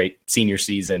Plumlee had a great senior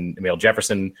season. Emile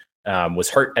Jefferson was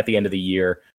hurt at the end of the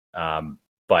year,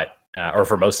 or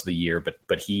for most of the year,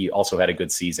 but he also had a good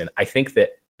season. I think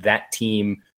that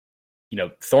team,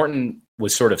 Thornton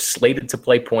was sort of slated to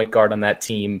play point guard on that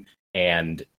team,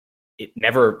 and it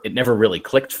never really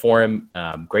clicked for him.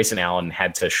 Grayson Allen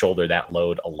had to shoulder that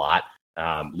load a lot.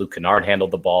 Luke Kennard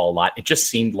handled the ball a lot. It just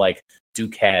seemed like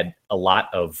Duke had a lot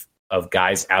of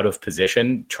guys out of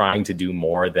position trying to do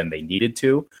more than they needed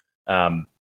to.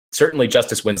 Certainly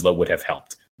Justice Winslow would have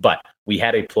helped, but we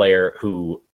had a player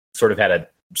who sort of had a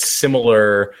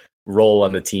similar role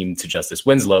on the team to Justice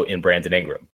Winslow in Brandon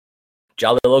Ingram.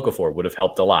 Jahlil Okafor would have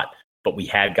helped a lot. but we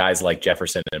had guys like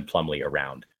Jefferson and Plumlee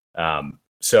around.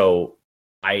 So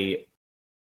I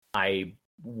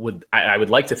would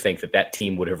like to think that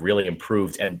team would have really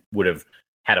improved and would have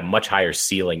had a much higher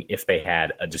ceiling if they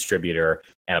had a distributor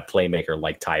and a playmaker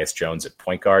like Tyus Jones at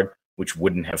point guard, which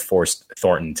wouldn't have forced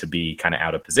Thornton to be kind of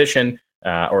out of position,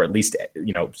 or at least,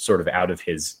 sort of out of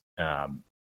his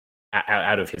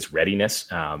readiness,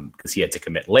 because he had to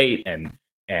commit late and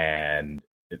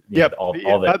all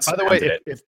that. By the way,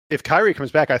 if Kyrie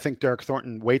comes back, I think Derek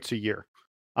Thornton waits a year.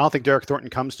 I don't think Derek Thornton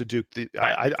comes to Duke.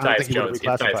 I don't think he would be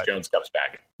reclassified. Tyus Jones comes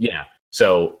back. Yeah.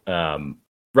 So,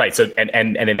 right. So,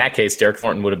 and in that case, Derek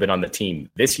Thornton would have been on the team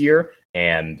this year,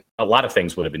 and a lot of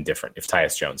things would have been different if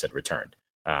Tyus Jones had returned.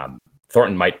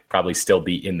 Thornton might probably still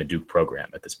be in the Duke program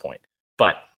at this point.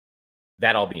 But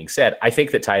that all being said, I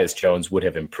think that Tyus Jones would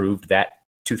have improved that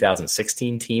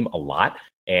 2016 team a lot,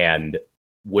 and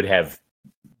would have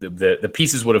the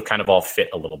pieces would have kind of all fit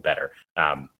a little better.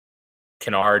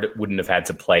 Kennard wouldn't have had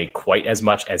to play quite as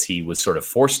much as he was sort of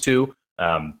forced to.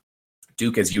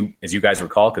 Duke, as you guys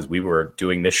recall, because we were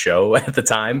doing this show at the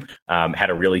time,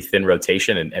 had a really thin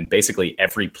rotation, and basically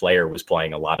every player was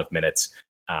playing a lot of minutes.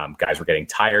 Guys were getting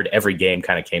tired. Every game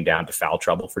kind of came down to foul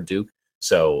trouble for Duke.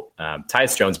 So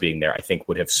Tyus Jones being there, I think,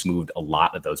 would have smoothed a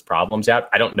lot of those problems out.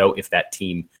 I don't know if that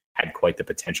team had quite the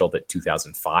potential that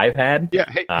 2005 had. Yeah.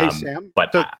 Hey, Sam.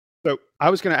 But so I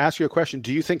was going to ask you a question.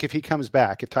 Do you think if he comes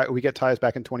back, if we get Tyus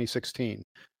back in 2016,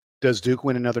 does Duke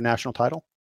win another national title?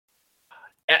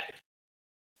 I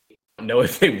don't know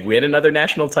if they win another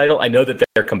national title. I know that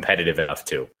they're competitive enough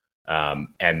too.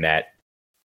 And that,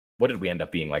 what did we end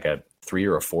up being, like a 3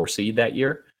 or a 4 seed that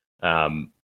year? I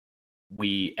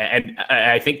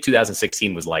think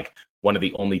 2016 was like one of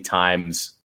the only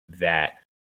times that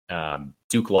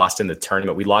Duke lost in the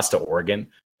tournament. We lost to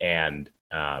Oregon, and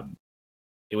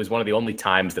it was one of the only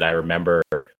times that I remember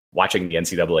watching the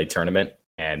NCAA tournament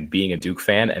and being a Duke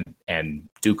fan and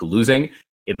Duke losing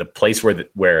in the place where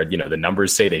the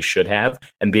numbers say they should have,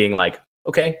 and being like,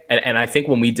 okay. And I think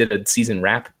when we did a season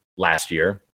wrap last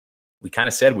year, we kind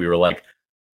of said, we were like,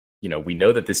 we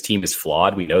know that this team is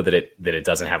flawed. We know that it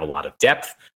doesn't have a lot of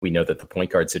depth. We know that the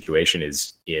point guard situation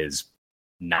is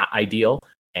not ideal.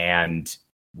 And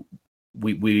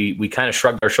we kind of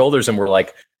shrugged our shoulders and we're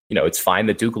like, it's fine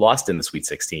that Duke lost in the Sweet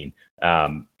 16.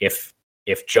 If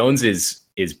Jones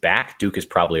is back, Duke is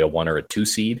probably a 1 or a 2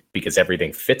 seed because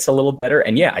everything fits a little better.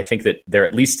 And yeah, I think that they're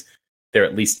at least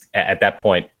at that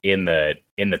point in the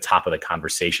top of the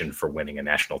conversation for winning a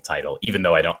national title, even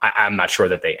though I'm not sure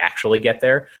that they actually get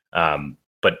there.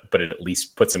 But it at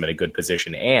least puts them in a good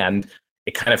position, and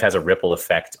it kind of has a ripple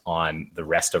effect on the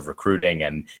rest of recruiting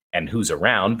and who's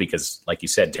around, because like you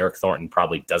said, Derek Thornton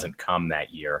probably doesn't come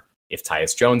that year. If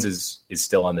Tyus Jones is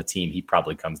still on the team, he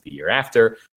probably comes the year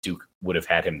after. Duke would have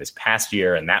had him this past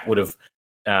year, and that would have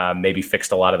maybe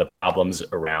fixed a lot of the problems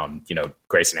around,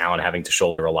 Grayson Allen having to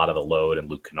shoulder a lot of the load and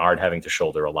Luke Kennard having to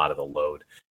shoulder a lot of the load.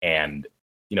 And,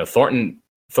 Thornton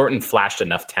flashed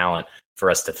enough talent for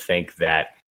us to think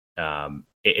that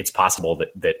it's possible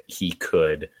that he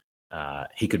could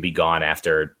be gone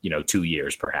after, 2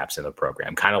 years perhaps in the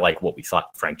program, kind of like what we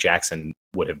thought Frank Jackson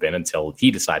would have been until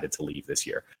he decided to leave this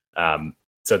year.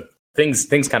 So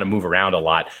things kind of move around a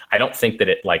lot. I don't think that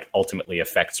it ultimately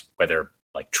affects whether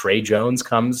Trey Jones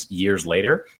comes years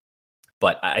later,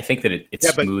 but I think that it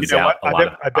smooths out a lot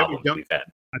of the problems we've had.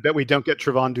 I bet we don't get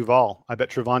Trevon Duval. I bet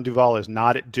Trevon Duval is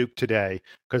not at Duke today,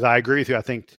 because I agree with you. I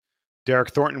think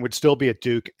Derek Thornton would still be at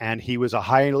Duke, and he was a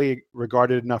highly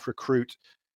regarded enough recruit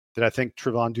that I think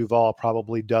Trevon Duval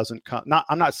probably doesn't come.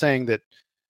 I'm not saying that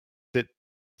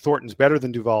Thornton's better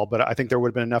than Duval, but I think there would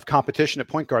have been enough competition at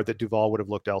point guard that Duval would have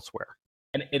looked elsewhere.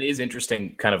 And it is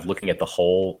interesting kind of looking at the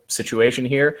whole situation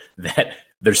here, that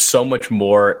there's so much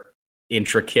more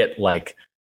intricate, like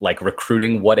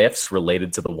recruiting what ifs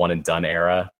related to the one and done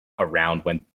era around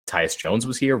when Tyus Jones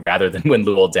was here rather than when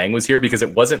Luol Deng was here, because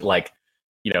it wasn't like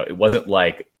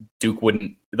Duke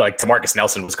wouldn't, TaMarcus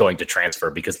Nelson was going to transfer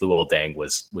because Luol Deng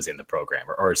was in the program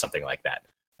or something like that.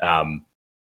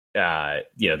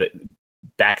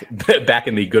 Back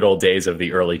in the good old days of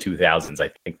the early 2000s,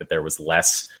 I think that there was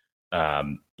less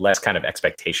kind of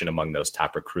expectation among those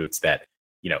top recruits that,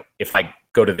 if I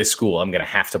go to this school, I'm going to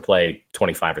have to play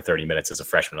 25 or 30 minutes as a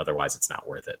freshman. Otherwise it's not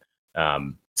worth it.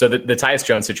 So the Tyus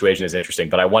Jones situation is interesting,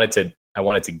 but I wanted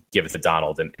to give it to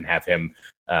Donald and have him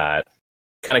kind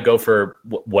of go for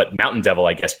what Mountain Devil,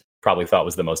 I guess, probably thought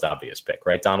was the most obvious pick,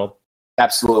 right, Donald?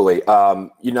 Absolutely.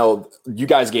 You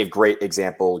guys gave great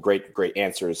example, great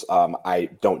answers. I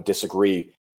don't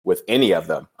disagree with any of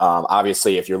them.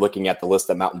 Obviously, if you're looking at the list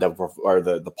that Mountain Devil or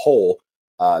the poll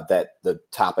that the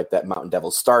topic that Mountain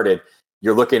Devils started,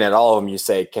 you're looking at all of them. You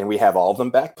say, can we have all of them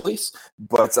back, please?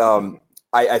 But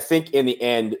I think in the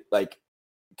end, like,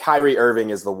 Kyrie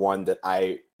Irving is the one that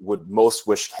I would most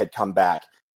wish had come back.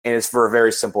 And it's for a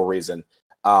very simple reason.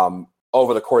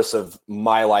 Over the course of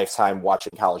my lifetime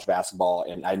watching college basketball,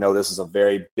 and I know this is a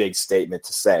very big statement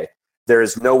to say, there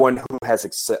is no one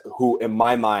who in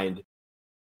my mind,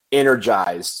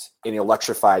 energized and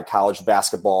electrified college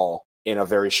basketball in a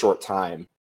very short time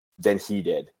than he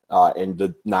did in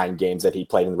the 9 games that he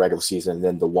played in the regular season, and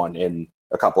then the one in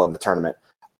a couple of the tournament.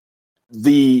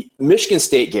 The Michigan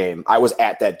State game, I was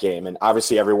at that game, and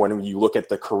obviously everyone, when you look at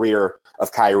the career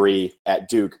of Kyrie at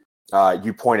Duke,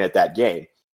 you point at that game.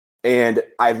 And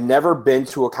I've never been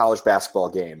to a college basketball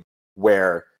game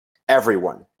where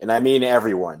everyone, and I mean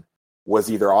everyone,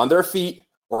 was either on their feet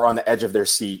or on the edge of their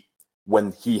seat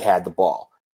when he had the ball.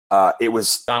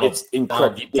 It's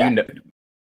incredible.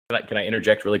 Can I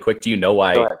interject really quick? Do you know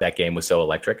why that game was so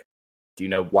electric? Do you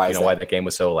know why that game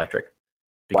was so electric?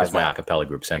 Because my a cappella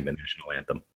group sang the national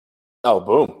anthem. Oh,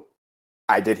 boom.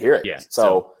 I did hear it. Yeah.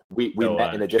 So we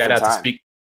met in a different time.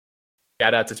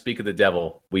 Shout out to Speak of the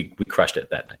Devil. We crushed it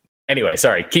that night. Anyway,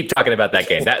 sorry. Keep talking about that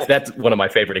game. That's one of my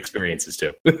favorite experiences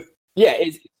too. Yeah.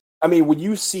 When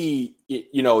you see,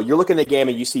 you're looking at the game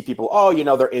and you see people,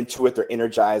 they're into it. They're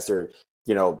energized. They're,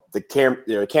 the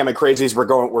Cam and crazies were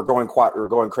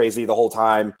going crazy the whole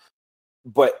time.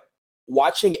 But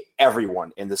watching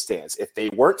everyone in the stands, if they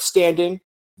weren't standing,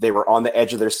 they were on the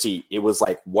edge of their seat. It was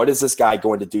like, what is this guy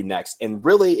going to do next? And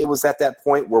really, it was at that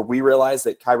point where we realized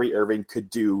that Kyrie Irving could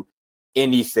do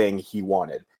anything he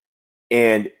wanted.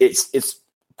 And it's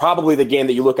probably the game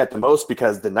that you look at the most,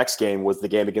 because the next game was the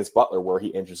game against Butler where he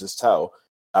injures his toe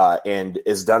and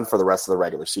is done for the rest of the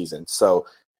regular season. So,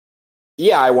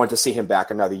 yeah, I want to see him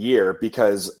back another year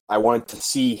because I wanted to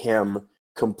see him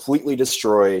completely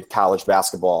destroy college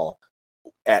basketball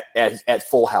at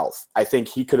full health. I think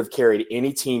he could have carried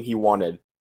any team he wanted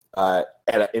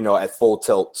at full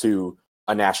tilt to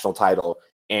a national title.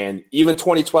 And even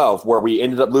 2012, where we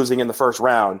ended up losing in the first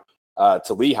round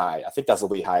to Lehigh. I think that's a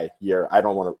Lehigh year. I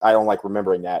don't like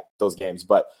remembering those games.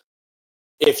 But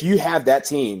if you have that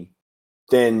team,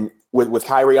 then with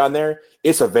Kyrie on there,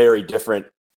 it's a very different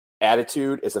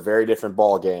attitude. It's a very different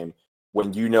ball game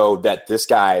when you know that this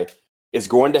guy is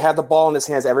going to have the ball in his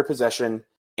hands every possession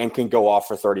and can go off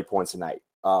for 30 points a night.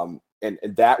 And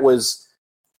that was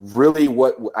really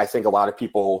what I think a lot of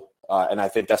people, and I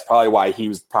think that's probably why he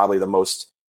was probably the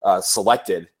most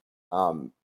selected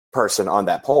person on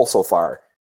that poll so far,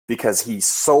 because he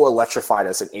so electrified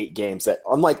us in 8 games that,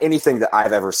 unlike anything that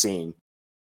I've ever seen,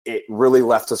 it really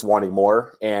left us wanting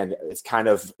more. And it's kind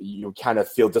of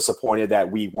feel disappointed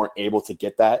that we weren't able to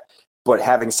get that. But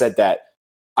having said that,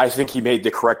 I think he made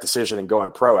the correct decision in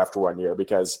going pro after 1 year,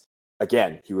 because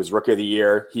again, he was Rookie of the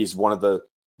Year. He's one of the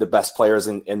best players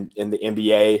in the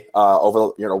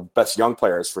NBA, best young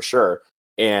players for sure.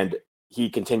 And he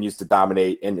continues to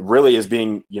dominate and really is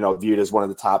being, viewed as one of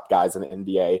the top guys in the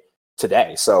NBA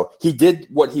today. So he did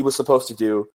what he was supposed to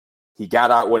do. He got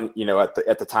out when,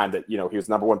 at the time that, he was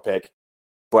number 1 pick.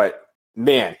 But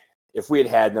man, if we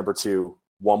had number 2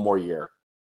 one more year,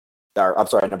 or I'm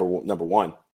sorry, number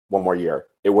 1 one more year,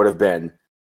 it would have been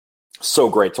so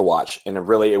great to watch. And it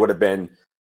would have been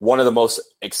one of the most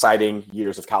exciting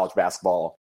years of college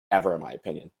basketball ever, in my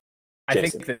opinion. Jason. I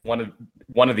think that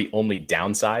one of the only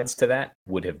downsides to that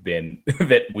would have been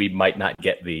that we might not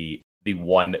get the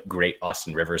one great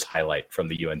Austin Rivers highlight from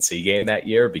the UNC game that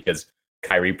year, because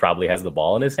Kyrie probably has the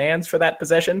ball in his hands for that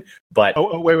possession. But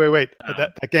wait.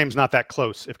 That game's not that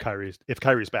close if Kyrie's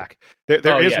back.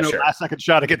 There is no last second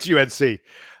shot against UNC.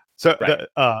 So right.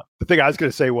 The thing I was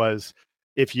going to say was,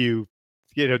 if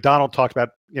Donald talked about,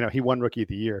 he won Rookie of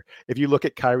the Year. If you look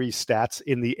at Kyrie's stats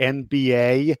in the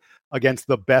NBA against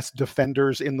the best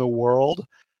defenders in the world,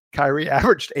 Kyrie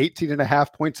averaged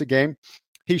 18.5 points a game.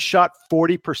 He shot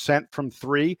 40% from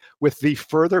 3 with the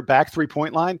further back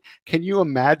 3-point line. Can you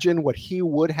imagine what he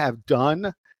would have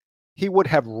done? He would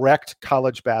have wrecked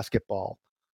college basketball.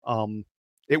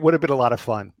 It would have been a lot of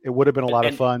fun.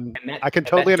 I can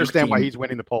totally understand why he's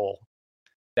winning the poll.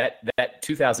 That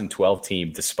 2012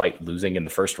 team, despite losing in the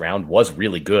first round, was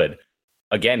really good.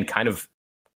 Again, kind of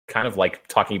like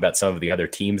talking about some of the other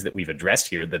teams that we've addressed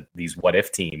here, these what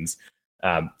if teams.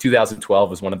 2012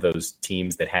 was one of those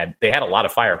teams that had a lot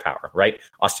of firepower, right?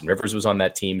 Austin Rivers was on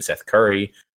that team, Seth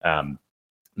Curry,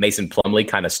 Mason Plumlee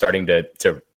kind of starting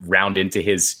to round into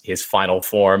his final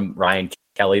form. Ryan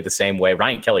Kelly the same way.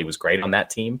 Ryan Kelly was great on that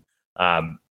team.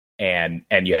 And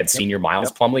you had senior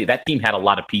Miles Plumlee. That team had a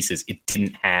lot of pieces. It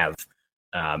didn't have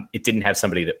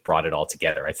somebody that brought it all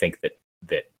together. I think that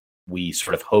we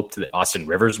sort of hoped that Austin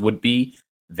Rivers would be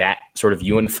that sort of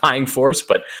unifying force,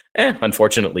 but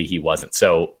unfortunately he wasn't.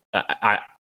 So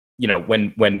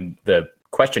when the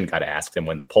question got asked and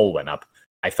when the poll went up,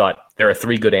 I thought there are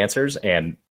 3 good answers,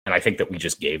 and I think that we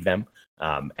just gave them.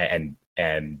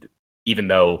 And even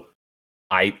though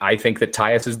I think that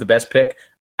Tyus is the best pick,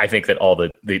 I think that all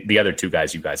the other 2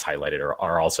 guys you guys highlighted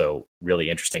are also really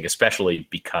interesting, especially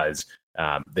because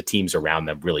the teams around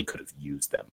them really could have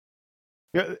used them.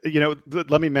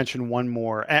 Let me mention one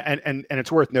more, and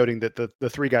it's worth noting that the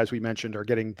 3 guys we mentioned are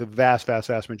getting the vast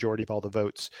majority of all the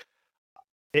votes.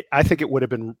 I think it would have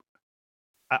been.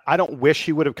 I don't wish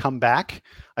he would have come back.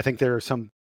 I think there are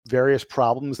some various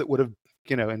problems that would have,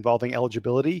 involving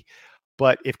eligibility.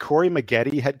 But if Corey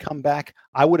Maggette had come back,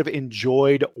 I would have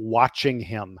enjoyed watching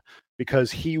him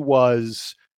because he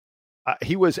was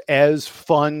as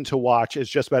fun to watch as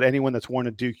just about anyone that's worn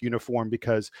a Duke uniform,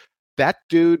 because that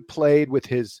dude played with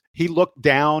he looked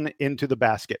down into the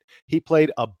basket. He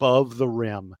played above the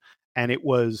rim, and it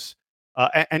was,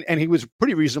 and he was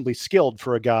pretty reasonably skilled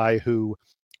for a guy who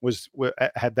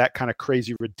had that kind of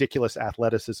crazy, ridiculous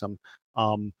athleticism.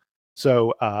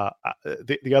 So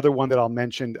the other one that I'll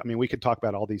mention, I mean, we could talk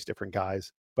about all these different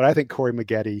guys, but I think Corey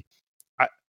Maggette,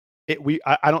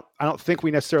 I don't think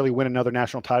we necessarily win another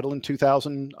national title in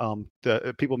 2000.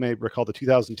 The people may recall the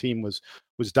 2000 team was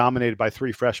dominated by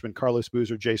 3 freshmen: Carlos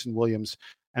Boozer, Jason Williams,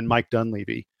 and Mike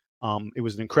Dunleavy. It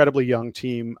was an incredibly young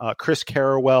team. Chris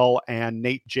Carrawell and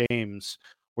Nate James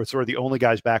were sort of the only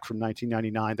guys back from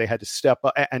 1999. They had to step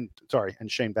up, and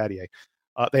Shane Battier.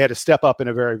 They had to step up in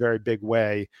a very, very big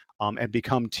way and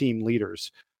become team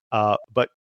leaders. But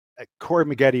Corey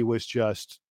Maggette was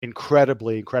just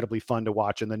incredibly, incredibly fun to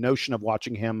watch. And the notion of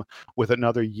watching him with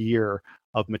another year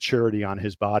of maturity on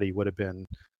his body would have been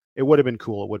cool. It would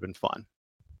have been fun.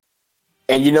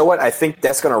 And you know what? I think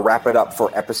that's going to wrap it up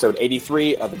for episode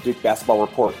 83 of the Duke Basketball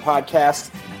Report podcast.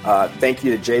 Thank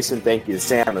you to Jason. Thank you to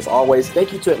Sam, as always.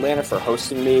 Thank you to Atlanta for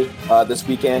hosting me this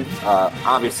weekend.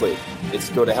 Obviously, it's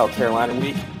Go to Hell Carolina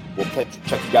week. We'll check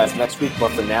you guys next week.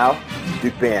 But for now,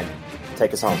 Duke Band,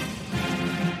 take us home.